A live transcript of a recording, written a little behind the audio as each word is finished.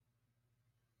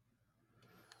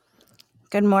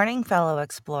Good morning, fellow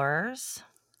explorers.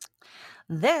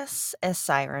 This is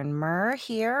Siren Murr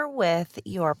here with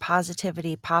your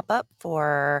positivity pop up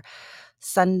for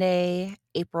Sunday,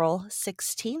 April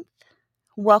 16th.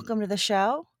 Welcome to the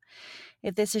show.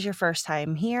 If this is your first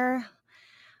time here,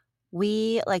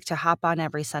 we like to hop on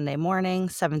every Sunday morning,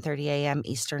 7:30 a.m.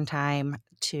 Eastern Time,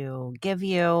 to give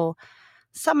you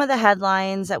some of the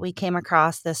headlines that we came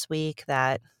across this week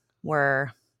that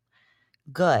were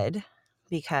good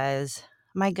because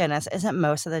my goodness, isn't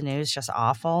most of the news just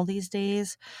awful these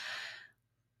days?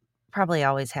 Probably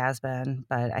always has been,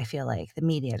 but I feel like the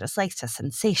media just likes to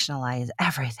sensationalize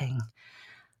everything.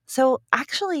 So,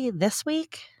 actually, this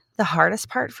week, the hardest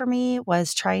part for me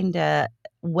was trying to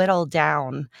whittle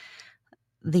down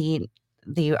the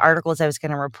the articles I was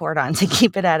going to report on to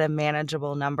keep it at a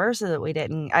manageable number so that we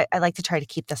didn't. I like to try to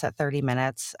keep this at 30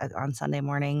 minutes on Sunday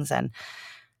mornings. And,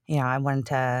 I wanted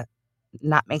to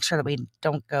not make sure that we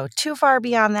don't go too far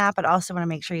beyond that, but also want to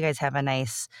make sure you guys have a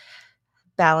nice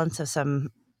balance of some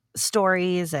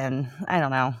stories. And I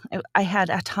don't know, I had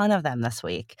a ton of them this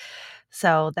week.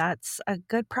 So that's a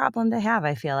good problem to have,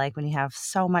 I feel like, when you have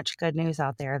so much good news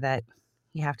out there that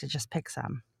you have to just pick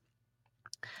some.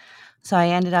 So I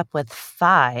ended up with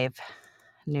 5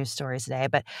 news stories today.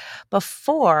 But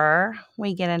before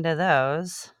we get into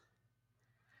those,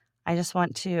 I just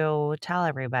want to tell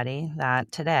everybody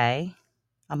that today,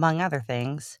 among other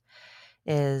things,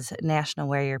 is National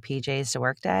Wear Your PJs to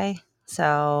Work Day.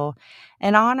 So,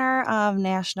 in honor of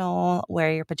National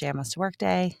Wear Your Pajamas to Work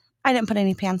Day, I didn't put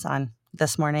any pants on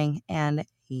this morning, and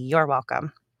you're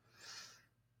welcome.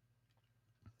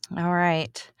 All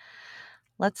right,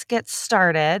 let's get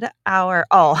started.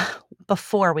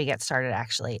 Before we get started,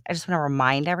 actually, I just want to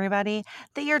remind everybody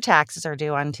that your taxes are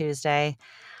due on Tuesday.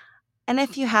 And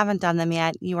if you haven't done them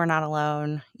yet, you are not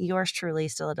alone. Yours truly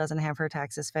still doesn't have her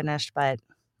taxes finished, but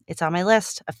it's on my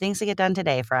list of things to get done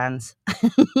today, friends.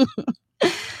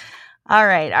 All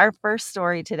right, our first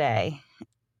story today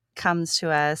comes to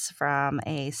us from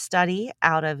a study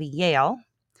out of Yale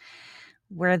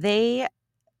where they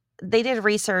did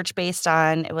research based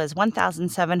on, it was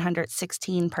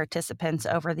 1,716 participants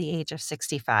over the age of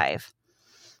 65.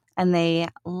 And they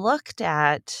looked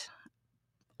at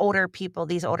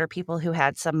these older people who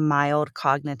had some mild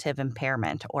cognitive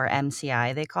impairment, or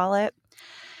MCI, they call it.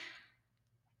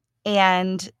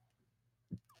 And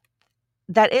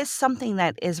that is something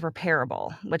that is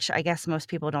repairable, which I guess most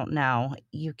people don't know.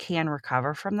 You can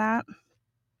recover from that.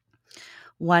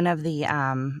 One of the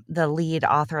lead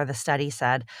author of the study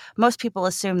said, most people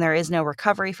assume there is no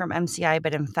recovery from MCI,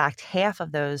 but in fact, half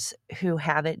of those who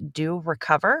have it do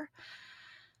recover.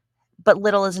 But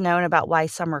little is known about why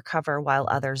some recover while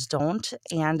others don't.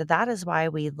 And that is why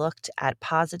we looked at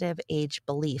positive age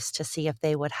beliefs to see if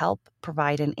they would help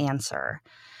provide an answer.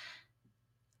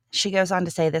 She goes on to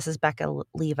say, this is Becca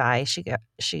Levy,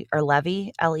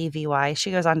 Levy, Levy. She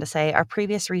goes on to say, our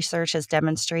previous research has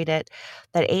demonstrated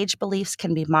that age beliefs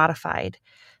can be modified.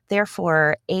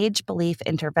 Therefore, age belief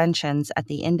interventions at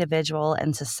the individual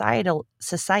and societal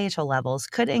levels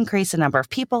could increase the number of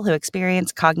people who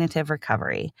experience cognitive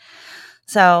recovery.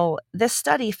 So this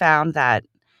study found that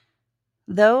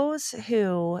those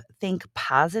who think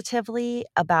positively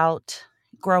about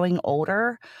growing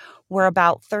older were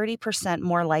about 30%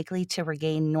 more likely to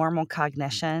regain normal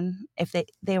cognition. If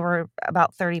they were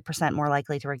about 30% more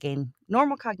likely to regain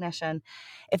normal cognition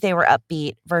if they were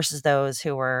upbeat versus those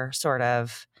who were sort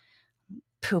of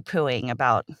poo-pooing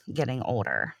about getting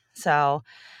older. So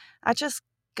that just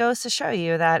goes to show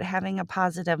you that having a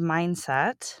positive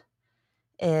mindset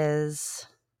is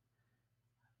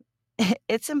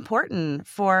it's important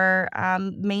for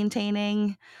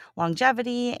maintaining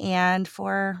longevity and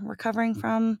for recovering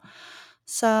from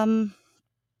some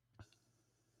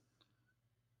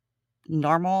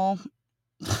normal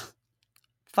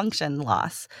function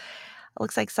loss. It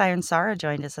looks like Siren Sarah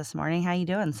joined us this morning. How you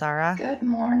doing, Sarah? Good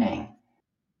morning.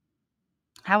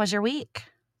 How was your week?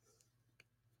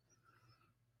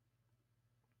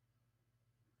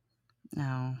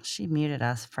 No, she muted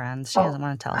us, friends. She doesn't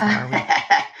want to tell us about our week.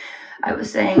 I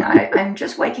was saying I'm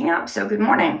just waking up, so good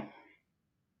morning.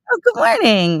 Oh, good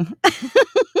morning.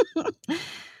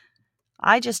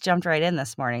 I just jumped right in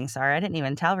this morning. Sorry, I didn't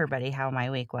even tell everybody how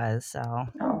my week was. So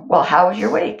Oh, well, how was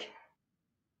your week?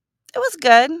 it was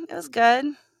good. It was good.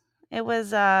 It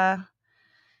was a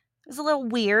little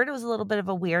weird. It was a little bit of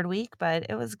a weird week, but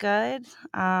it was good.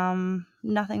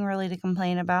 Nothing really to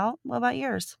complain about. What about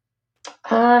yours?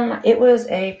 It was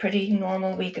a pretty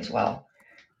normal week as well.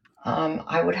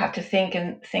 I would have to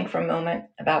think for a moment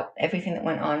about everything that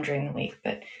went on during the week,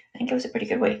 but I think it was a pretty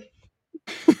good week.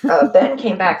 Ben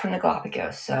came back from the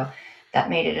Galapagos, so that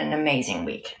made it an amazing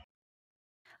week.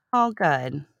 All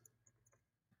good.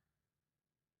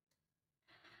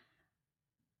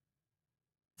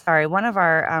 Sorry, one of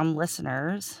our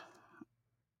listeners,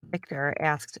 Victor,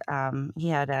 asked, he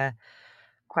had a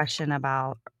question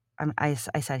about, I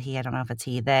said he, I don't know if it's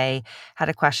he, they had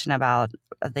a question about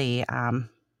the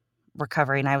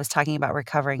recovery, and I was talking about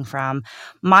recovering from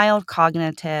mild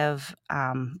cognitive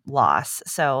loss.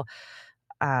 So,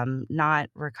 not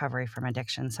recovery from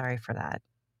addiction. Sorry for that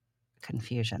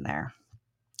confusion there.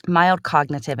 Mild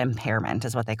cognitive impairment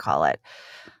is what they call it.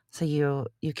 So you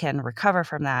can recover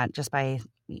from that just by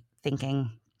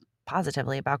thinking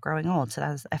positively about growing old.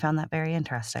 So I found that very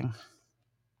interesting.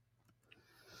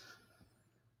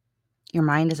 Your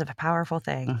mind is a powerful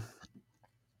thing.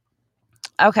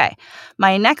 Okay,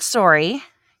 my next story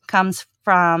comes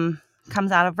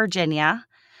out of Virginia.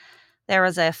 There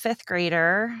was a fifth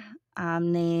grader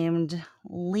named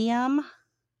Liam,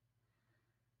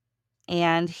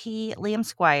 and Liam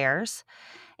Squires,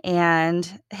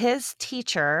 and his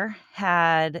teacher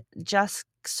had just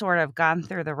sort of gone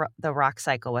through the rock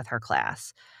cycle with her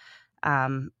class.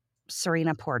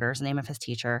 Serena Porter's the name of his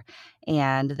teacher.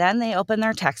 And then they open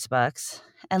their textbooks,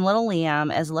 and little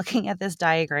Liam is looking at this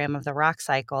diagram of the rock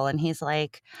cycle, and he's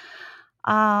like,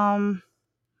 the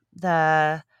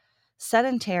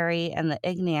sedentary and the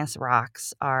igneous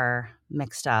rocks are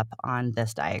mixed up on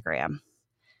this diagram.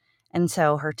 And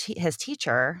so his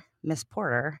teacher, Miss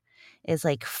Porter, is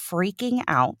like freaking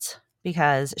out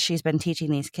because she's been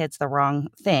teaching these kids the wrong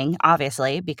thing,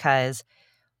 obviously, because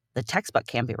the textbook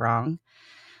can't be wrong.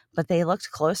 But they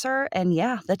looked closer, and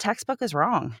yeah, the textbook is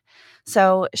wrong.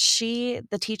 So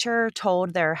the teacher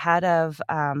told their head of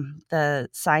the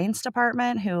science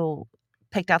department, who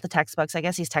picked out the textbooks. I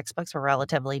guess these textbooks were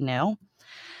relatively new.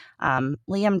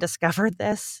 Liam discovered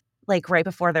this like right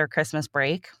before their Christmas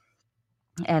break.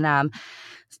 And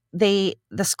the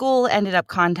school ended up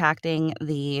contacting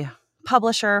the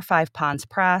publisher, Five Ponds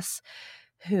Press,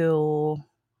 who,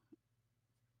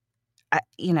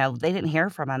 they didn't hear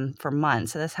from him for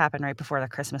months. So this happened right before the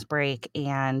Christmas break.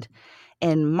 And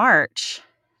in March,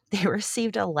 they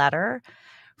received a letter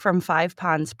from Five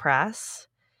Ponds Press.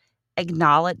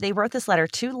 They wrote this letter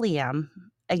to Liam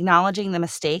acknowledging the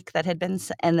mistake that had been,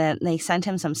 and then they sent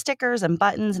him some stickers and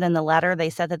buttons. And in the letter, they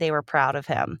said that they were proud of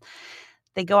him.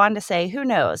 They go on to say, who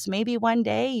knows, maybe one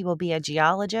day you will be a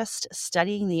geologist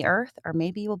studying the earth, or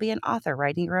maybe you will be an author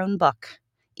writing your own book.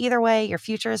 Either way, your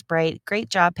future is bright. Great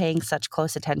job paying such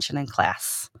close attention in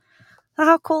class.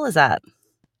 How cool is that?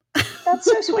 That's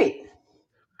so sweet.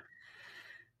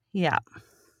 Yeah.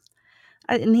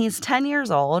 And he's 10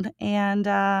 years old,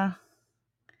 and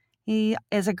he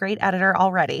is a great editor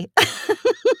already.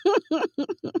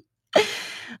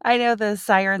 I know the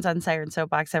Sirens on Siren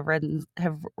Soapbox have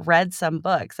read some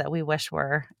books that we wish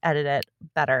were edited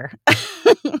better.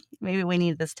 Maybe we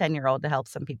need this 10-year-old to help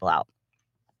some people out.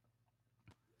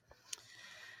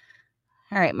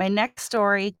 All right, my next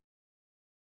story.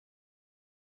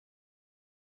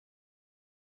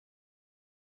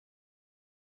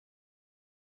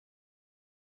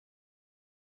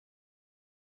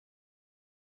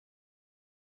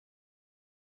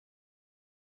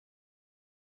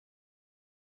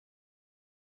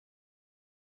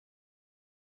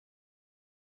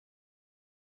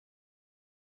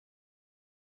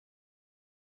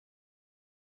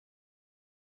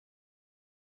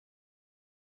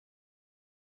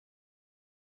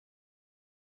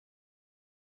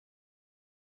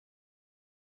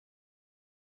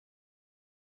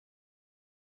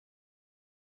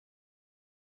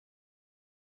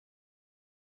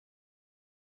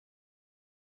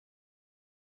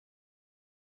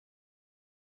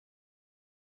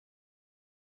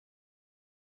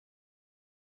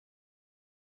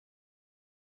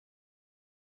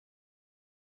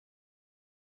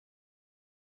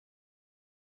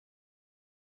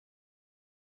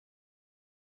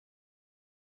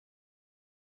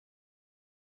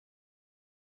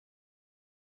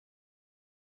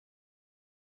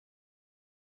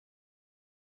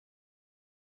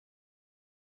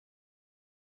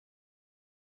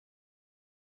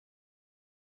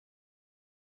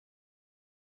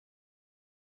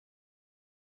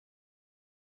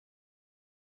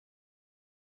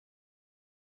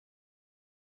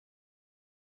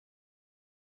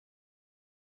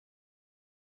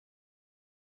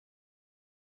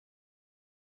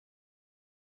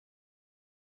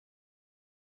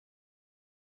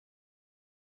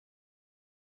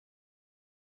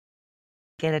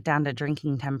 Get it down to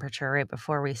drinking temperature right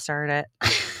before we start it. I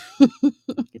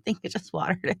think it just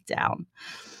watered it down.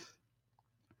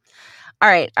 All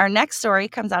right, our next story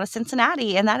comes out of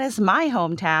Cincinnati, and that is my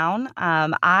hometown.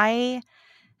 I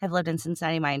have lived in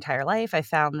Cincinnati my entire life. I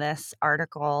found this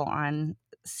article on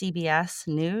CBS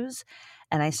News,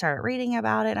 and I started reading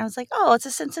about it, and I was like, "Oh, it's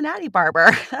a Cincinnati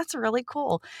barber. That's really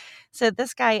cool." So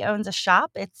this guy owns a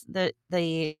shop. It's the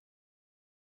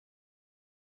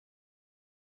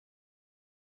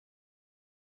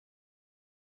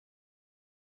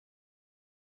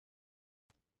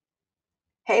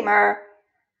Hey, Mer,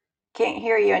 can't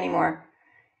hear you anymore.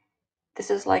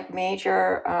 This is like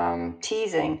major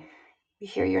teasing. We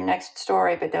hear your next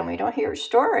story, but then we don't hear your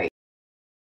story.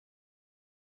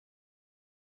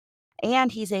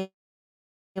 and he's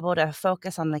able to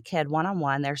focus on the kid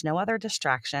one-on-one. There's no other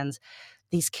distractions.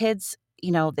 These kids,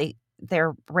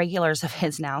 they're regulars of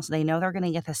his now, so they know they're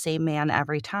gonna get the same man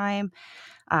every time.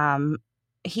 Um,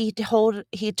 he told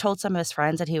some of his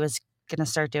friends that he was gonna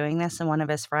start doing this, and one of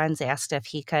his friends asked if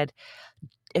he could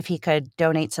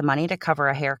donate some money to cover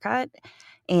a haircut,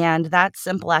 and that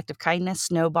simple act of kindness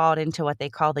snowballed into what they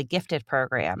call the Gifted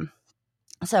program.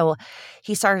 So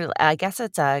he started, I guess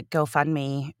it's a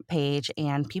GoFundMe page,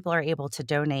 and people are able to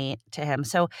donate to him.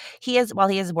 So while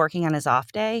he is working on his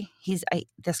off day,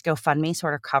 this GoFundMe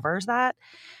sort of covers that.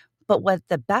 But what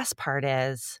the best part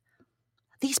is,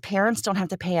 these parents don't have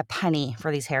to pay a penny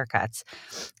for these haircuts.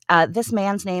 This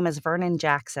man's name is Vernon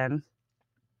Jackson.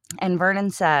 And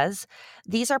Vernon says,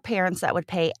 these are parents that would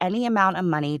pay any amount of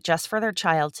money just for their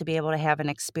child to be able to have an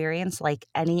experience like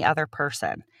any other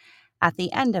person. At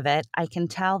the end of it, I can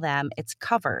tell them it's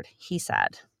covered, he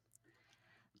said.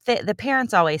 The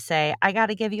parents always say, I got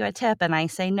to give you a tip. And I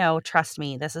say, no, trust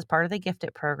me, this is part of the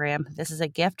Gifted program. This is a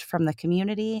gift from the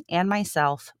community and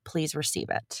myself. Please receive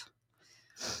it.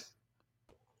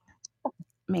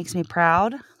 Makes me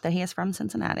proud that he is from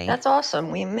Cincinnati. That's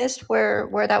awesome. We missed where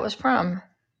that was from.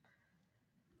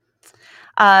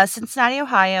 Cincinnati,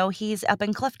 Ohio. He's up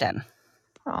in Clifton,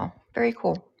 Oh, very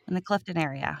cool. in the Clifton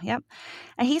area. Yep.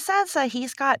 And he says that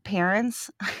he's got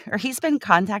parents, or he's been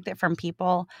contacted from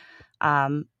people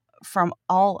um, from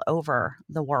all over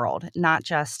the world, not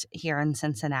just here in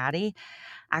Cincinnati.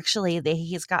 Actually,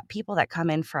 he's got people that come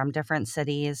in from different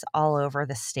cities all over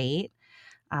the state.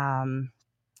 Um,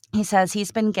 he says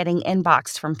he's been getting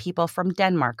inboxed from people from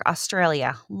Denmark,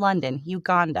 Australia, London,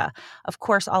 Uganda, of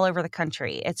course, all over the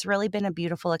country. It's really been a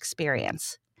beautiful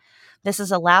experience. This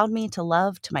has allowed me to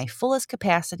love to my fullest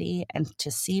capacity and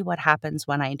to see what happens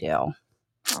when I do.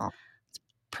 Oh,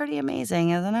 Pretty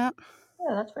amazing, isn't it?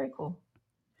 yeah, that's very cool.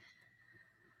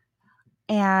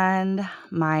 And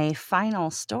my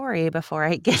final story before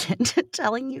I get into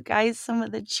telling you guys some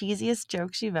of the cheesiest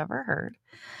jokes you've ever heard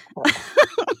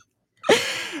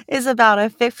is about a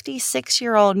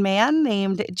 56-year-old man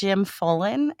named Jim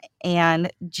Fullen.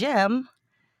 And Jim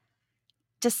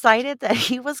decided that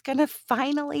he was going to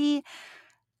finally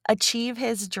achieve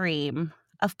his dream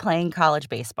of playing college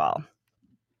baseball.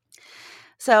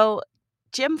 So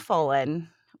Jim Fullen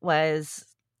was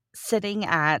sitting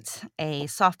at a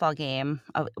softball game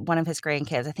of one of his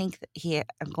grandkids. I think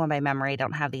I'm going by memory, I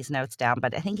don't have these notes down,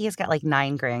 but I think he's got like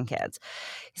 9 grandkids.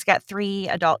 He's got 3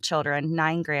 adult children,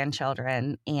 9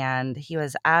 grandchildren, and he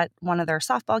was at one of their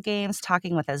softball games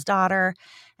talking with his daughter,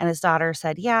 and his daughter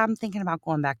said, "Yeah, I'm thinking about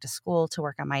going back to school to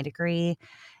work on my degree."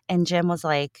 And Jim was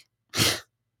like,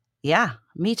 "Yeah,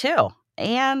 me too,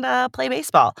 and play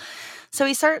baseball." So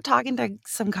he started talking to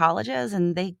some colleges,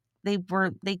 and they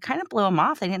kind of blew him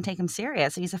off. They didn't take him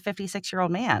serious. He's a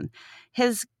 56-year-old man.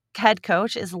 His head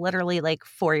coach is literally like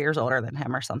 4 years older than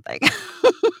him or something.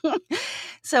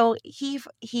 So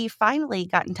he finally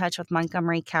got in touch with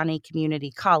Montgomery County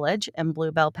Community College in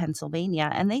Bluebell,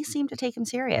 Pennsylvania, and they seemed to take him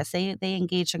serious. They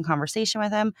engaged in conversation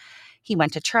with him. He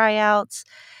went to tryouts.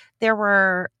 There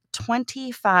were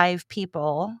 25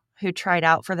 people who tried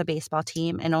out for the baseball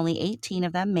team, and only 18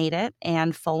 of them made it,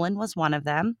 and Fullen was one of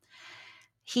them.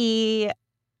 He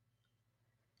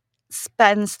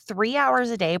spends 3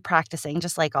 hours a day practicing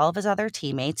just like all of his other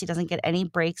teammates. He doesn't get any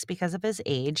breaks because of his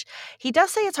age. He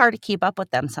does say it's hard to keep up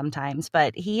with them sometimes,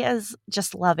 but he is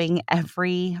just loving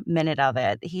every minute of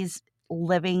it. He's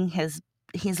living his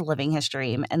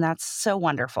dream, and that's so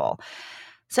wonderful.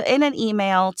 So in an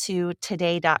email to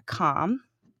today.com,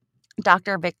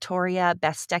 Dr. Victoria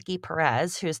Bestecki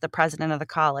Perez, who's the president of the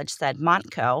college, said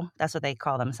Montco, that's what they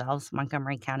call themselves,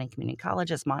 Montgomery County Community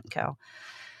College is Montco.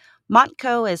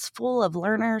 Montco is full of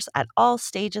learners at all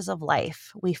stages of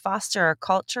life. We foster a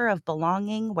culture of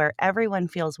belonging where everyone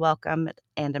feels welcome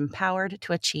and empowered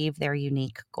to achieve their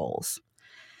unique goals.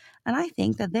 And I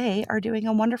think that they are doing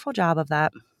a wonderful job of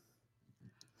that.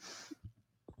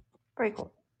 Very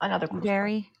cool. Another cool story.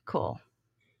 Very cool.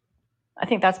 I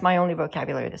think that's my only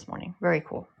vocabulary this morning. Very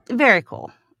cool. Very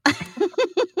cool.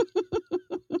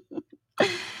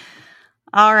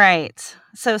 All right.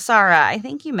 So, Sarah, I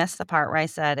think you missed the part where I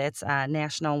said it's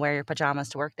National Wear Your Pajamas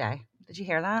to Work Day. Did you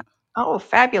hear that? Oh,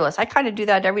 fabulous. I kind of do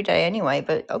that every day anyway,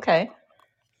 but okay.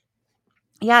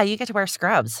 Yeah, you get to wear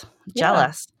scrubs. Yeah.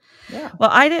 Jealous. Yeah. Well,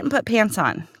 I didn't put pants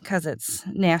on because it's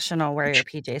National Wear Your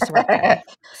PJs to Work Day.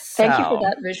 Thank you for So,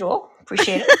 that visual.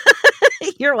 Appreciate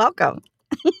it. you're welcome.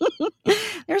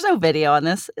 There's no video on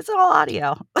this, it's all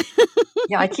audio.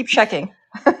 Yeah, I keep checking.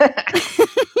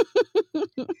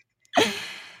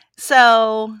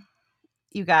 So,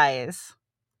 you guys,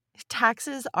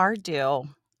 taxes are due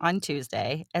on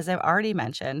Tuesday, as I've already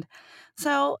mentioned.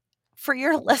 So, for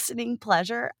your listening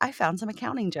pleasure, I found some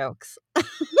accounting jokes.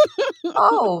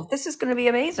 Oh, this is going to be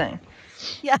amazing.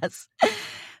 Yes.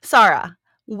 Sarah,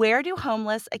 where do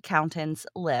homeless accountants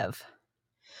live?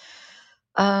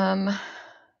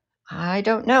 I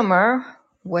don't know, Mer.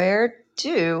 Where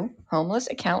do homeless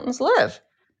accountants live?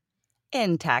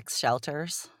 In tax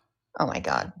shelters. Oh my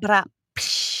God. Bra-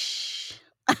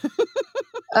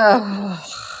 Oh,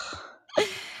 All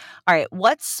right.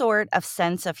 What sort of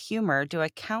sense of humor do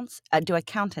accountants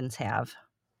have?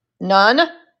 none.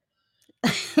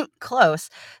 Close.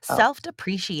 Oh.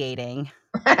 Self-depreciating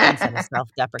instead of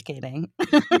self-deprecating.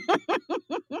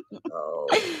 Oh.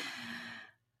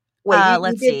 Wait, you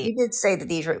Let's did see. you did say that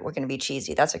these were going to be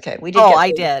cheesy. That's okay. We did Oh, get I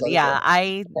full did. disclosure. Yeah.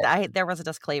 I Okay. I there was a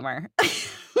disclaimer.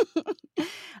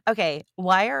 Okay.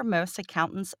 Why are most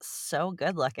accountants so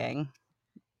good looking?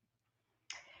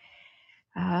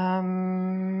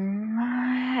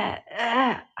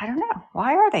 I don't know.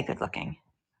 Why are they good looking?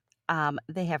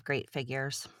 They have great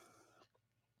figures.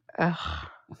 Ugh,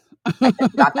 I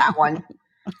just got that one.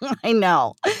 I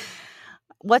know.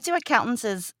 What do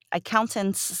accountants'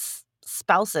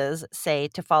 spouses say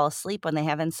to fall asleep when they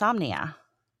have insomnia?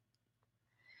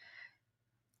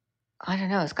 I don't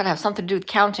know. It's got to have something to do with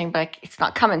counting, but it's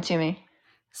not coming to me.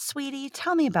 Sweetie,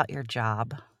 tell me about your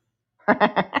job.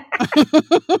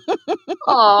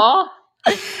 Aw.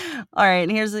 All right,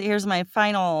 here's my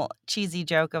final cheesy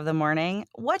joke of the morning.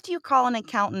 What do you call an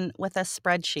accountant with a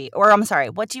spreadsheet? Or I'm sorry,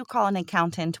 what do you call an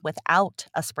accountant without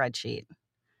a spreadsheet?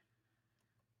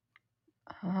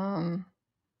 I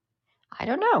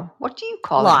don't know. What do you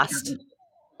call an Lost. accountant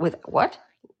with what?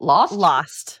 Lost?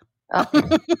 Lost. Oh.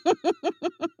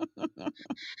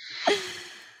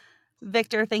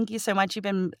 Victor, thank you so much. You've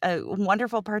been a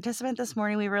wonderful participant this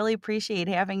morning. We really appreciate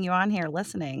having you on here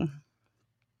listening.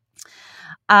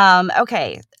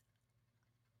 Okay.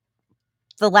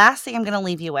 The last thing I'm going to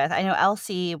leave you with, I know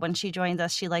Elsie, when she joins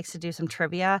us, she likes to do some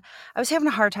trivia. I was having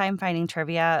a hard time finding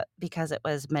trivia because it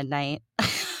was midnight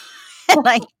and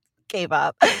I gave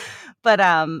up. But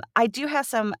I do have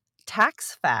some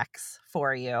tax facts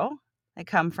for you that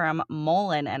come from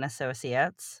Mullen and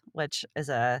Associates, which is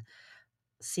a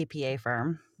CPA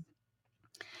firm.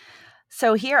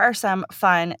 So here are some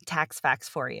fun tax facts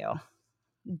for you.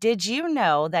 Did you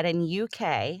know that in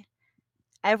UK,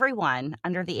 everyone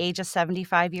under the age of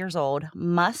 75 years old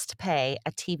must pay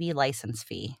a TV license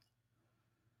fee?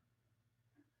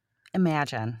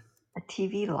 Imagine. A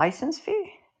TV license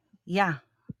fee? Yeah.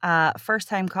 First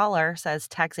time caller says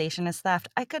taxation is theft.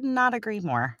 I could not agree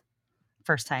more.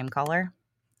 First time caller.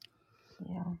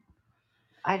 Yeah.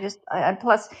 And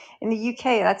plus in the UK,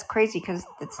 that's crazy because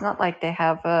it's not like they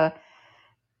have a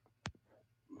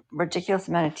ridiculous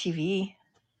amount of TV.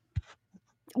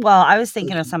 Well, I was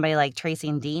thinking of somebody like Tracy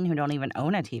and Dean who don't even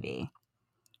own a TV.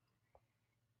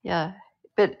 Yeah.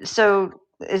 But so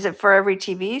is it for every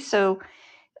TV?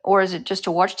 Or is it just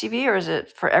to watch TV, or is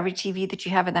it for every TV that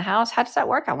you have in the house? How does that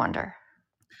work, I wonder?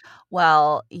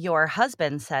 Well, your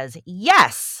husband says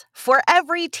yes for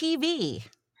every TV.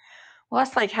 Well,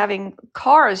 that's like having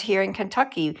cars here in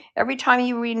Kentucky. Every time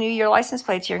you renew your license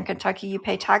plates here in Kentucky, you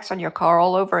pay tax on your car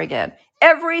all over again.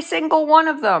 Every single one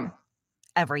of them.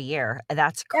 Every year.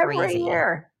 That's Every crazy.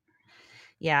 year.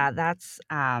 Yeah, that's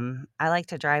I like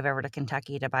to drive over to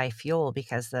Kentucky to buy fuel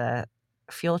because the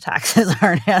fuel taxes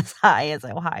aren't as high as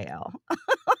Ohio.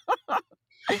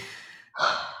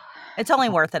 It's only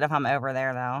worth it if I'm over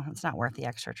there, though. It's not worth the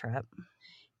extra trip.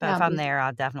 But Yeah, if I'm there,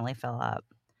 I'll definitely fill up.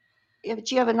 yeah,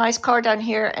 but you have a nice car down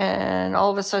here, and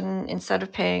all of a sudden, instead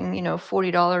of paying,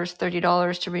 $40,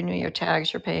 $30 to renew your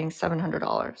tags, you're paying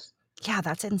 $700 Yeah,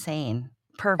 that's insane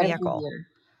per every vehicle. year.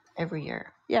 Every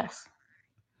year. Yes.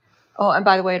 Oh, and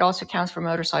by the way, it also counts for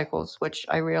motorcycles, which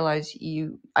I realize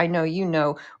I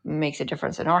know makes a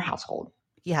difference in our household.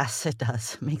 Yes, it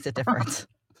does. Makes a difference.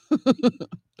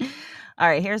 All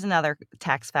right, here's another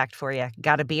tax fact for you.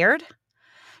 Got a beard?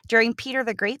 During Peter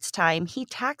the Great's time, he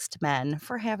taxed men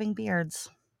for having beards.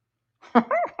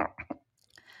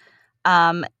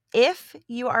 If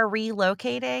you are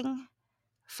relocating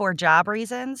for job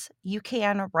reasons, you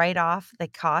can write off the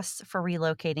costs for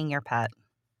relocating your pet.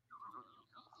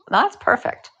 That's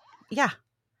perfect. Yeah.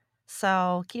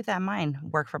 So keep that in mind,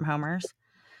 work from homers.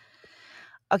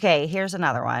 Okay, here's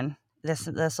another one. This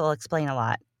will explain a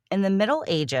lot. In the Middle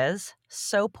Ages,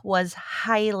 soap was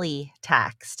highly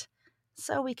taxed.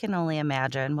 So we can only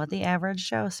imagine what the average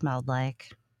Joe smelled like.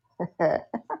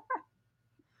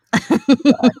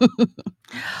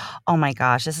 Oh my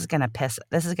gosh, this is gonna piss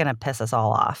us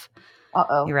all off. You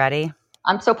Uh-oh. ready?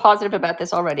 I'm so positive about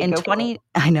this already. In Go for it. 20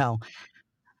 I know.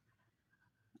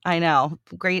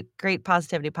 Great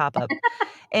positivity pop-up.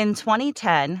 In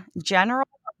 2010, General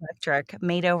Electric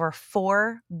made over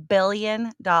 $4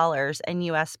 billion in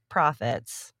US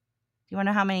profits. You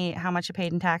wanna know how much it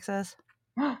paid in taxes?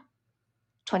 $20.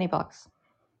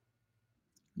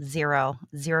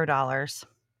 $0.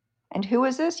 And who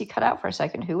is this? You cut out for a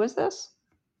second. Who is this?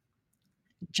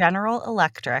 General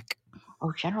Electric.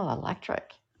 Oh, General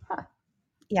Electric. Huh.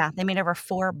 Yeah, they made over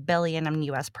 $4 billion in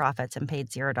US profits and paid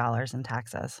 $0 in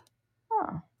taxes.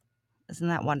 Huh. Isn't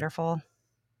that wonderful?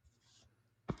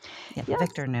 Yep, Yes.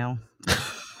 Victor knew.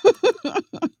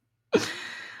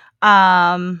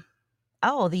 Um,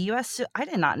 oh, I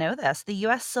did not know this. The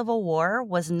US Civil War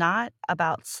was not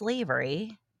about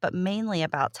slavery, but mainly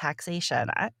about taxation.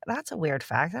 That's a weird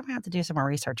fact. I'm gonna have to do some more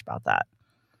research about that.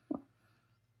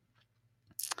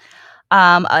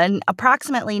 And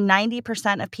approximately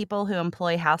 90% of people who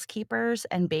employ housekeepers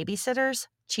and babysitters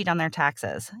cheat on their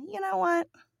taxes. You know what?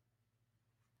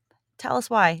 Tell us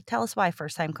why. Tell us why,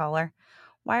 first time caller.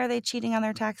 Why are they cheating on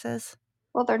their taxes?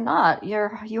 Well, they're not.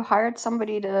 You hired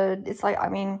somebody to. It's like, I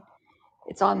mean,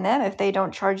 it's on them if they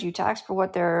don't charge you tax for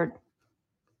what they're.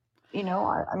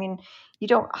 I mean, you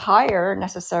don't hire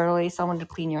necessarily someone to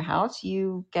clean your house.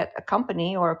 You get a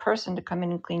company or a person to come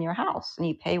in and clean your house, and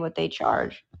you pay what they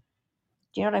charge.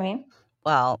 Do you know what I mean?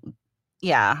 Well,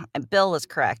 yeah, and Bill was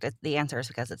correct. The answer is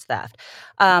because it's theft.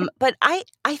 But I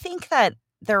think that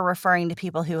they're referring to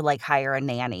people who like hire a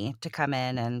nanny to come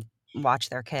in and watch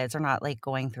their kids. They're not like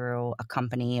going through a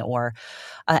company or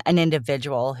an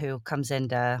individual who comes in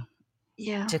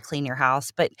Yeah. to clean your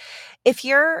house. But if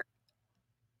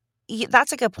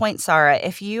that's a good point, Sarah.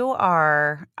 If you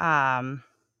are,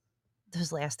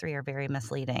 those last three are very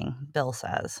misleading. Bill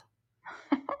says,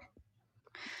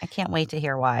 I can't wait to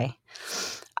hear why.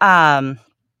 Um,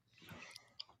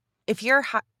 if you're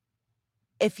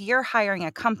if you're hiring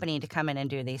a company to come in and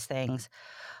do these things,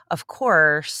 of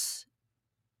course,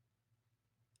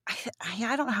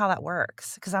 I don't know how that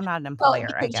works because I'm not an Well,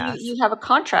 employer, I because you guess. have a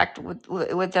contract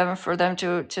with them for them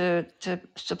to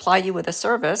supply you with a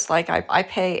service. Like I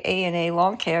pay A&A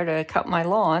Lawn Care to cut my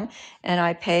lawn, and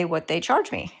I pay what they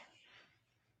charge me.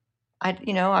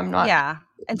 I'm not. Yeah.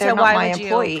 And They're so not why my would you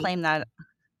employee. claim that?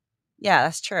 Yeah,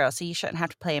 that's true. So you shouldn't have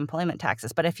to pay employment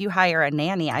taxes. But if you hire a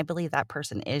nanny, I believe that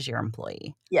person is your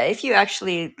employee. Yeah, if you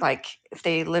actually like, if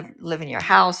they live in your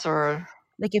house or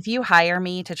Like if you hire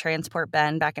me to transport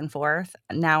Ben back and forth,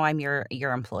 now I'm your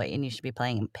employee and you should be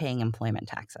paying employment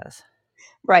taxes.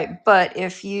 right, but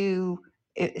if you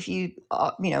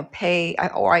pay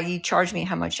or you charge me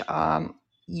how much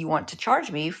you want to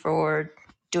charge me for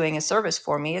doing a service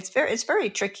for me, it's very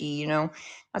tricky.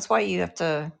 That's why you have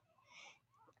to,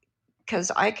 because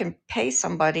I can pay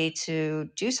somebody to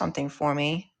do something for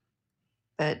me,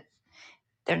 but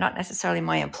they're not necessarily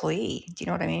my employee. Do you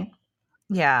know what I mean?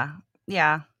 Yeah.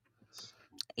 Yeah.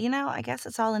 I guess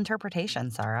it's all interpretation,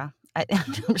 Sarah.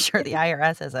 I'm sure the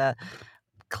IRS has a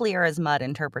clear as mud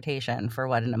interpretation for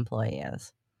what an employee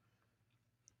is.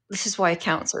 This is why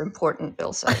accounts are important,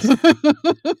 Bill says.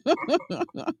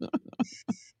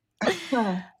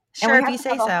 And Sure, we if have you to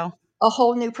say have so. a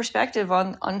whole new perspective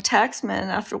on taxmen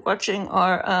after watching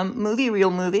our movie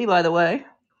reel movie, by the way.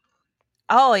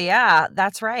 Oh yeah,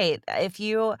 that's right. If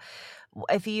you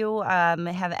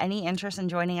have any interest in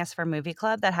joining us for movie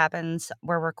club, that happens.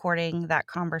 We're recording that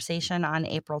conversation on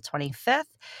April 25th,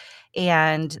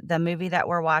 and the movie that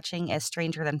we're watching is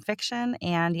Stranger Than Fiction.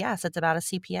 And yes, it's about a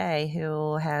CPA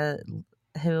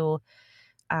who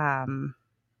um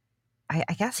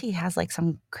I guess he has like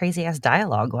some crazy ass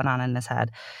dialogue going on in his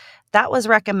head. That was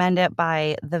recommended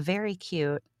by the very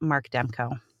cute Mark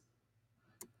Demko.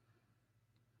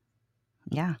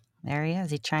 Yeah, there he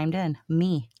is. He chimed in.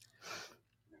 Me.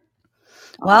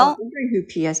 Oh, I was Well, wondering who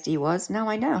PSD was. Now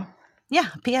I know. yeah,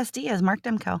 PSD is Mark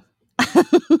Demko.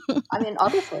 I mean,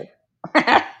 obviously.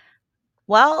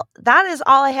 Well, that is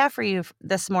all I have for you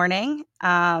this morning.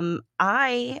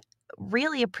 I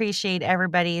really appreciate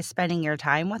everybody spending your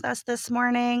time with us this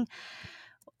morning.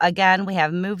 Again, we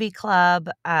have movie club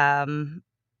coming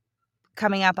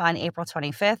up on April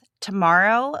 25th.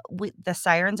 Tomorrow, the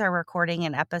Sirens are recording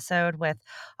an episode with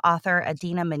author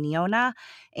Adina Mignona,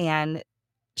 and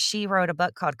she wrote a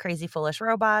book called Crazy Foolish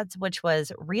Robots, which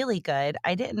was really good.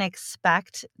 I didn't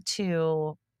expect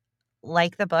to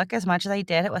like the book as much as I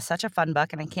did. It was such a fun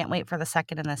book, and I can't wait for the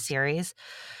second in the series.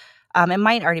 It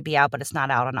might already be out, but it's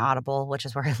not out on Audible, which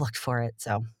is where I looked for it.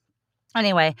 So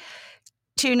anyway,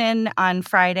 tune in on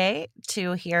Friday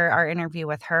to hear our interview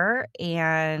with her.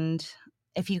 And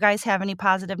if you guys have any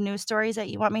positive news stories that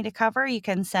you want me to cover, you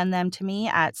can send them to me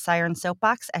at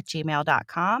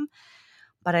sirensoapbox@gmail.com.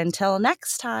 But until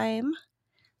next time,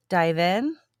 dive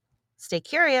in, stay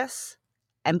curious,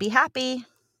 and be happy.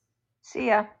 See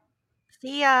ya.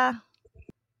 See ya.